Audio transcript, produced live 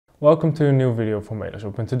Welcome to a new video from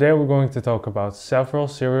𝐒𝐈, and today we're going to talk about several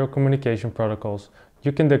serial communication protocols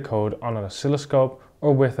you can decode on an oscilloscope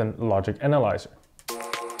or with a logic analyzer.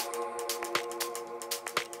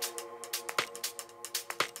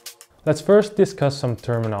 Let's first discuss some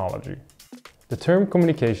terminology. The term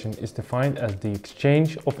communication is defined as the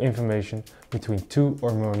exchange of information between two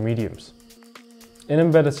or more mediums. In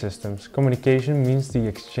embedded systems, communication means the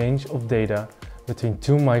exchange of data between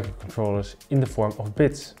two microcontrollers in the form of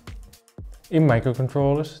bits. In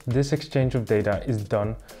microcontrollers, this exchange of data is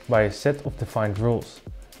done by a set of defined rules,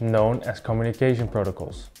 known as communication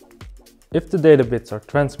protocols. If the data bits are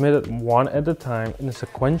transmitted one at a time in a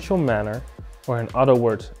sequential manner, or in other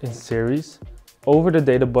words, in series, over the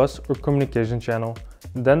data bus or communication channel,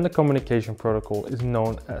 then the communication protocol is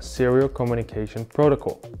known as serial communication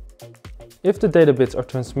protocol. If the data bits are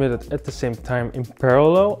transmitted at the same time in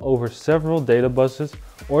parallel over several data buses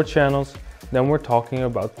or channels, then we're talking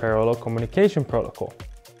about parallel communication protocol.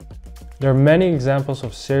 There are many examples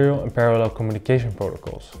of serial and parallel communication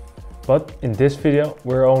protocols, but in this video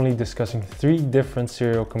we're only discussing 3 different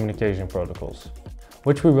serial communication protocols,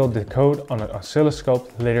 which we will decode on an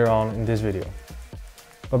oscilloscope later on in this video.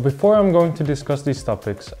 But before I'm going to discuss these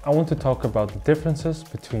topics, I want to talk about the differences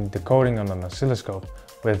between decoding on an oscilloscope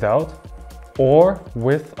without or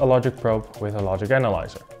with a logic probe with a logic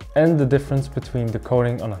analyzer, and the difference between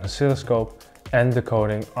decoding on an oscilloscope and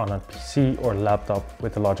decoding on a PC or laptop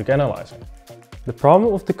with a logic analyzer. The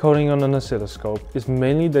problem of decoding on an oscilloscope is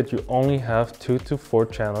mainly that you only have 2 to 4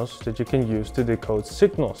 channels that you can use to decode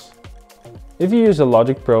signals. If you use a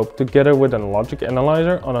logic probe together with a logic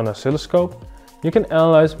analyzer on an oscilloscope, you can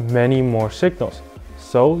analyze many more signals,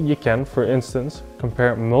 so you can, for instance,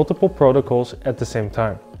 compare multiple protocols at the same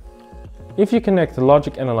time. If you connect the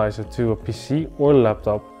logic analyzer to a PC or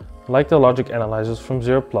laptop, like the logic analyzers from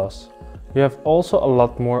Zero Plus, you have also a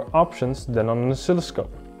lot more options than on an oscilloscope.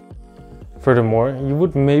 Furthermore, you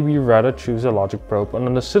would maybe rather choose a logic probe on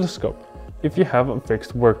an oscilloscope if you have a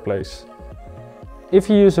fixed workplace. If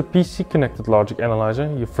you use a PC connected logic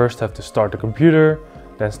analyzer, you first have to start the computer,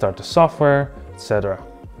 then start the software, etc.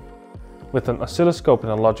 With an oscilloscope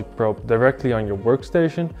and a logic probe directly on your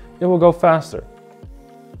workstation, it will go faster.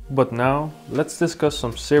 But now, let's discuss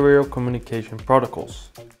some serial communication protocols.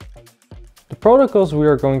 The protocols we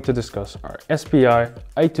are going to discuss are SPI,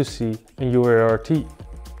 I2C and UART.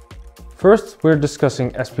 First, we're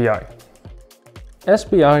discussing SPI.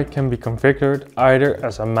 SPI can be configured either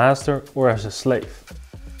as a master or as a slave.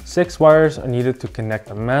 6 wires are needed to connect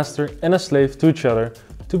a master and a slave to each other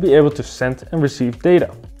to be able to send and receive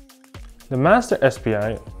data. The master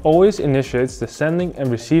SPI always initiates the sending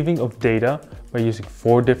and receiving of data by using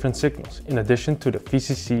 4 different signals in addition to the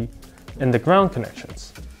VCC and the ground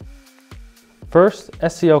connections. First,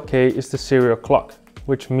 SCLK is the serial clock,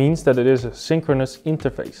 which means that it is a synchronous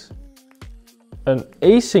interface. An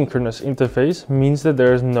asynchronous interface means that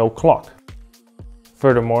there is no clock.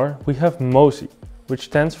 Furthermore, we have MOSI, which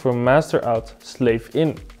stands for master out, slave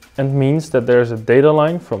in, and means that there is a data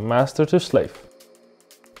line from master to slave.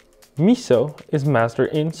 MISO is master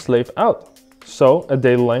in, slave out, so a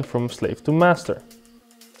data line from slave to master.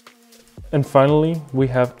 And finally, we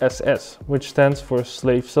have SS, which stands for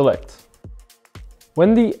slave select.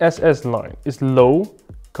 When the SS line is low,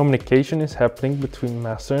 communication is happening between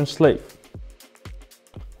master and slave.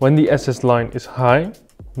 When the SS line is high,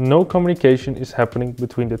 no communication is happening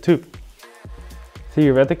between the two.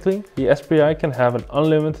 Theoretically, the SPI can have an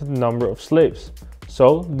unlimited number of slaves,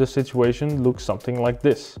 so the situation looks something like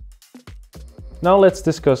this. Now let's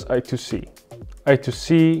discuss I2C.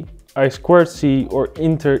 I2C, I2C or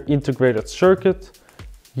inter-integrated circuit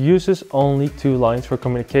uses only 2 lines for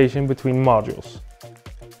communication between modules.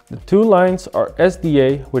 The 2 lines are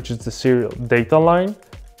SDA, which is the serial data line,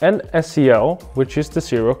 and SCL, which is the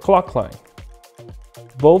serial clock line.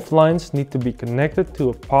 Both lines need to be connected to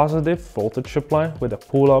a positive voltage supply with a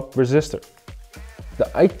pull-up resistor. The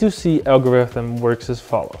I2C algorithm works as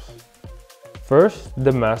follows. First,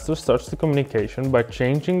 the master starts the communication by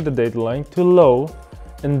changing the data line to low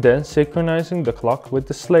and then synchronizing the clock with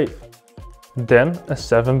the slave. Then a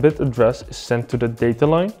 7-bit address is sent to the data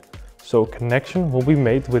line, so a connection will be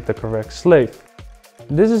made with the correct slave.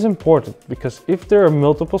 This is important because if there are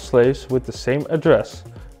multiple slaves with the same address,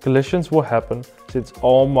 collisions will happen since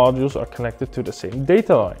all modules are connected to the same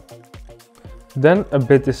data line. Then a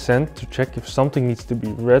bit is sent to check if something needs to be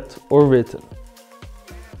read or written.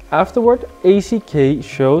 Afterward, ACK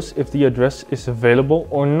shows if the address is available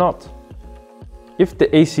or not. If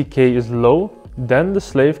the ACK is low, then the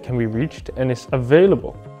slave can be reached and is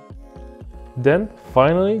available. Then,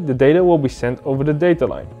 finally, the data will be sent over the data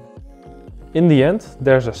line. In the end,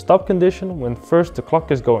 there's a stop condition when first the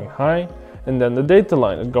clock is going high and then the data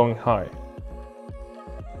line is going high.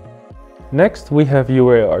 Next we have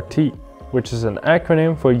UART, which is an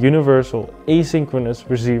acronym for Universal Asynchronous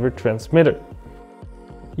Receiver Transmitter.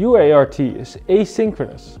 UART is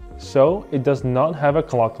asynchronous, so it does not have a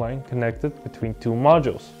clock line connected between two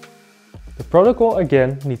modules. The protocol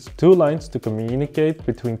again needs two lines to communicate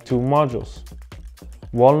between two modules.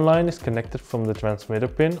 One line is connected from the transmitter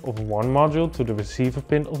pin of one module to the receiver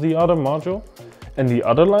pin of the other module, and the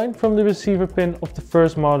other line from the receiver pin of the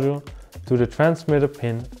first module to the transmitter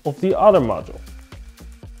pin of the other module.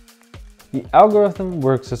 The algorithm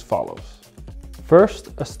works as follows. First,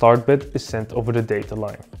 a start bit is sent over the data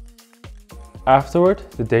line. Afterward,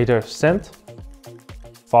 the data is sent,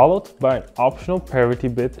 followed by an optional parity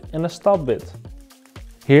bit and a stop bit.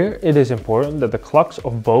 Here it is important that the clocks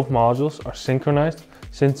of both modules are synchronized,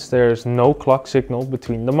 since there is no clock signal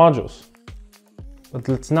between the modules. But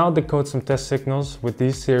let's now decode some test signals with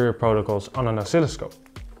these serial protocols on an oscilloscope.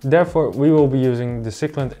 Therefore, we will be using the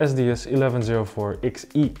Siglent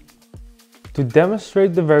SDS1104X-E. To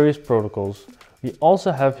demonstrate the various protocols, we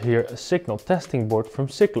also have here a signal testing board from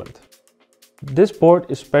Siglent. This board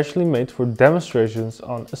is specially made for demonstrations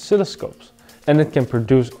on oscilloscopes, and it can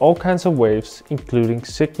produce all kinds of waves, including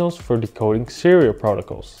signals for decoding serial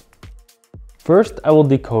protocols. First, I will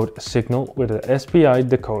decode a signal with a SPI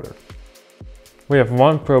decoder. We have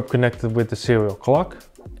one probe connected with the serial clock,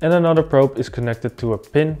 and another probe is connected to a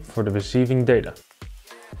pin for the receiving data.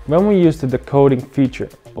 When we use the decoding feature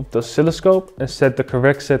of the oscilloscope and set the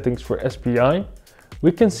correct settings for SPI,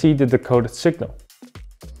 we can see the decoded signal.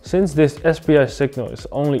 Since this SPI signal is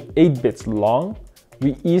only 8 bits long,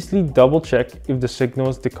 we easily double check if the signal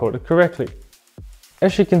is decoded correctly.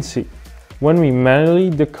 As you can see, when we manually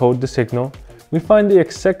decode the signal, we find the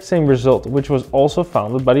exact same result, which was also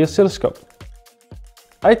found by the oscilloscope.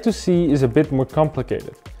 I2C is a bit more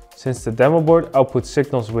complicated, since the demo board outputs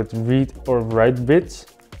signals with read or write bits,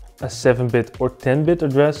 a 7-bit or 10-bit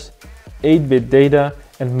address, 8-bit data,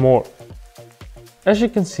 and more. As you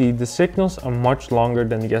can see, the signals are much longer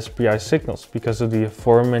than the SPI signals because of the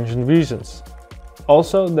aforementioned reasons.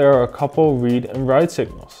 Also, there are a couple read and write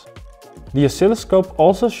signals. The oscilloscope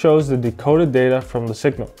also shows the decoded data from the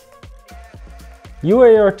signal.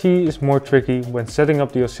 UART is more tricky when setting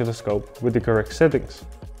up the oscilloscope with the correct settings.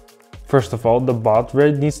 First of all, the baud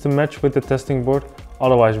rate needs to match with the testing board,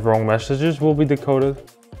 otherwise wrong messages will be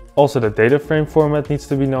decoded. Also, the data frame format needs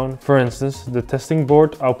to be known. For instance, the testing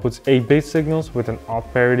board outputs 8-bit signals with an odd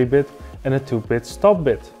parity bit and a 2-bit stop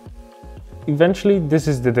bit. Eventually, this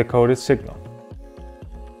is the decoded signal.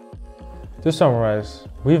 To summarize,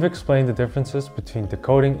 we've explained the differences between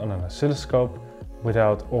decoding on an oscilloscope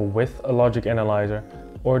without or with a logic analyzer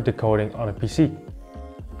or decoding on a PC.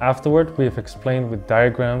 Afterward, we have explained with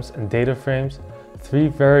diagrams and data frames 3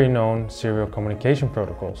 very known serial communication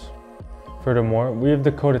protocols. Furthermore, we have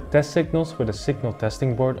decoded test signals with a signal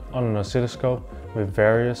testing board on an oscilloscope with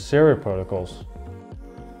various serial protocols.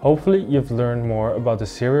 Hopefully you've learned more about the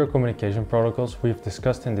serial communication protocols we've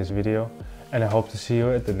discussed in this video, and I hope to see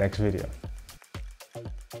you at the next video.